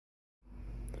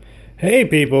Hey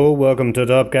people, welcome to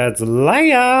Top Cat's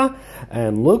Lair!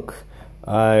 And look,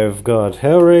 I've got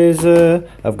Hellraiser,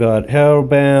 I've got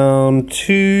Hellbound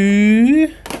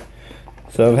 2.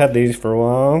 So I've had these for a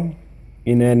while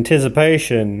in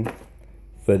anticipation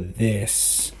for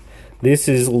this. This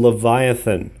is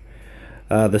Leviathan,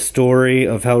 the story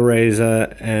of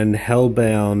Hellraiser and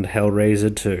Hellbound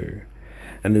Hellraiser 2.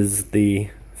 And this is the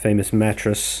famous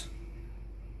mattress.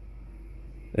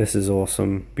 This is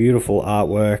awesome. Beautiful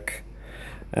artwork.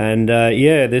 And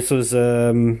yeah, this was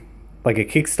like a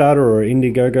Kickstarter or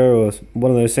Indiegogo or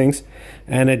one of those things.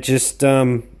 And it just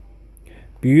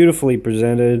beautifully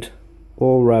presented,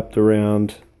 all wrapped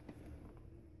around.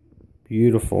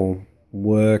 Beautiful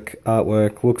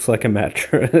artwork. Looks like a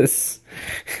mattress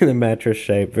in a mattress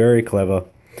shape. Very clever.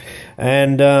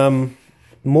 And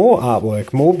more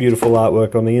artwork, more beautiful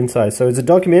artwork on the inside. So it's a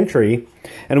documentary,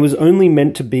 and it was only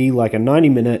meant to be like a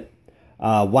 90-minute,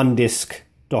 one-disc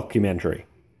documentary.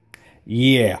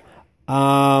 Yeah.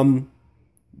 That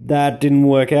didn't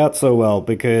work out so well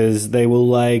because they were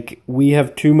like, we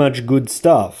have too much good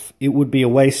stuff. It would be a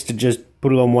waste to just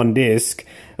put it on one disc,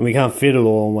 and we can't fit it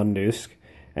all on one disc.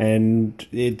 And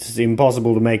it's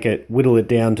impossible to whittle it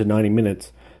down to 90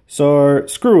 minutes. So,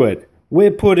 screw it.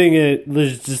 We're putting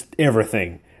there's just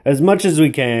everything, as much as we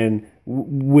can,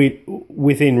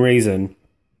 within reason.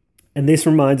 And this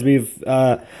reminds me of,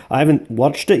 I haven't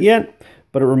watched it yet,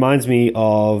 but it reminds me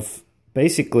of,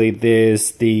 basically,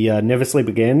 there's the Never Sleep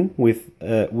Again,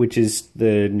 which is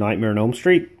the Nightmare on Elm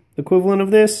Street equivalent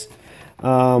of this.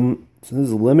 So this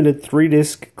is a limited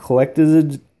 3-disc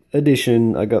collector's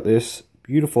edition. I got this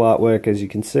beautiful artwork, as you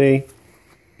can see.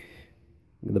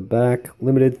 The back,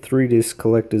 limited 3-disc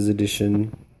collector's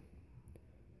edition.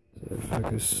 So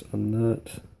focus on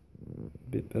that a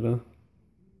bit better.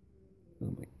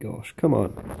 Oh my gosh, come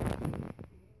on.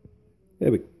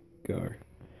 There we go.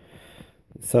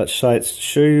 Such sights to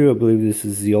show you. I believe this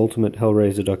is the ultimate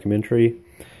Hellraiser documentary.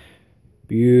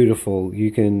 Beautiful.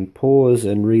 You can pause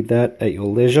and read that at your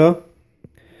leisure.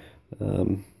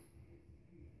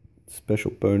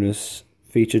 Special bonus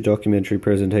feature documentary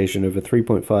presentation over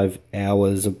 3.5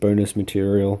 hours of bonus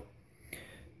material.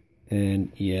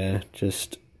 And yeah,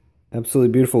 just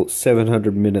absolutely beautiful.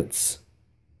 700 minutes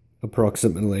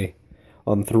approximately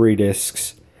on 3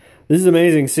 discs. This is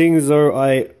amazing, seeing as though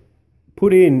I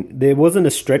put in, it wasn't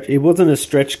a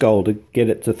stretch goal to get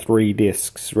it to 3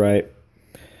 discs, right?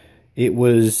 It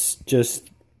was just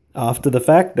after the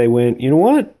fact they went, you know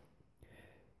what?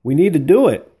 We need to do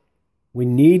it. We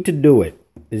need to do it.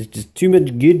 There's just too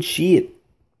much good shit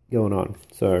going on.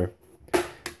 So,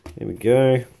 there we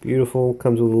go. Beautiful.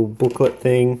 Comes with a little booklet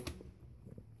thing.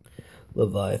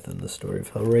 Leviathan, the story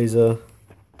of Hellraiser.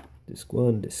 Disc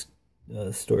 1,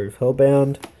 story of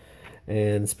Hellbound.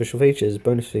 And special features,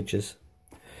 bonus features.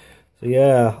 So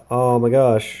yeah, oh my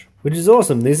gosh. Which is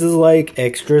awesome. This is like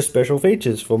extra special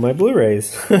features for my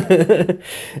Blu-rays.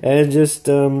 And just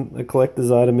a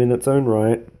collector's item in its own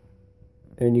right.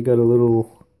 And you got a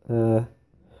little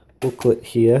booklet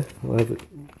here. I'll have a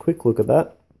quick look at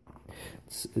that.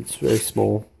 It's very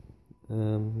small.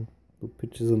 Little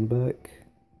pictures on the back.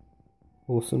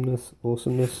 Awesomeness,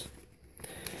 awesomeness.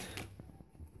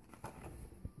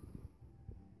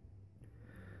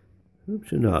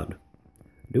 Hope you're not.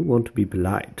 I don't want to be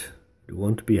polite. I don't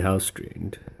want to be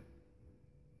house-trained.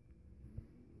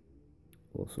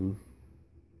 Awesome.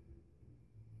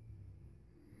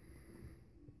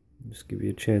 Just give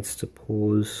you a chance to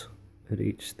pause at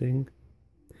each thing.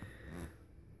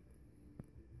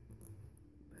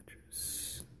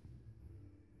 Mattress.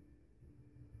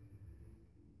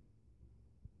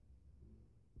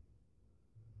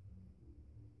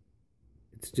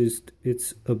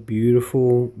 It's a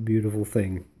beautiful, beautiful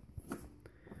thing.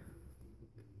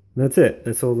 That's it.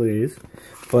 That's all it is.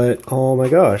 But, oh my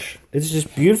gosh. It's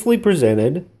just beautifully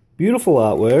presented. Beautiful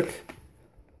artwork.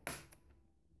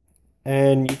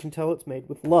 And you can tell it's made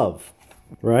with love,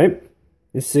 right?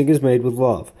 This thing is made with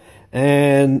love.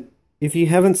 And if you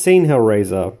haven't seen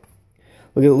Hellraiser,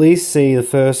 look, at least see the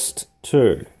first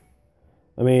 2.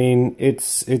 I mean,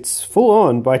 it's full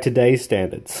on by today's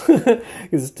standards.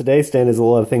 Because today's standards, a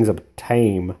lot of things are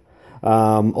tame.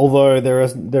 Although there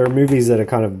are movies that are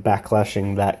kind of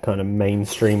backlashing that kind of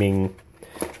mainstreaming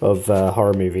of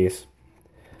horror movies.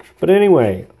 But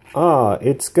anyway,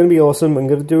 it's going to be awesome. I'm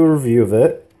going to do a review of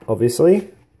it, obviously.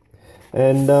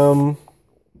 And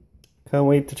can't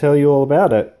wait to tell you all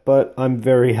about it. But I'm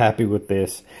very happy with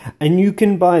this. And you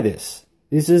can buy this.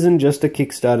 This isn't just a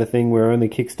Kickstarter thing where only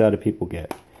Kickstarter people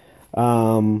get. I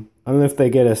don't know if they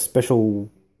get a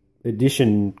special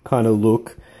edition kind of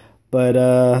look,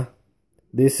 but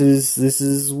this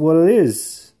is what it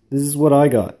is. This is what I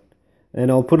got.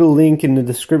 And I'll put a link in the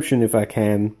description if I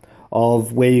can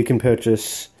of where you can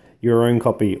purchase your own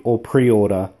copy or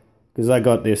pre-order. Because I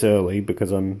got this early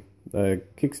because I'm a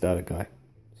Kickstarter guy.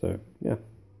 So, yeah.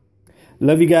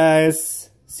 Love you guys.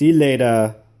 See you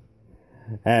later.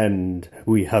 And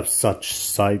we have such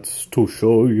sights to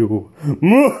show you.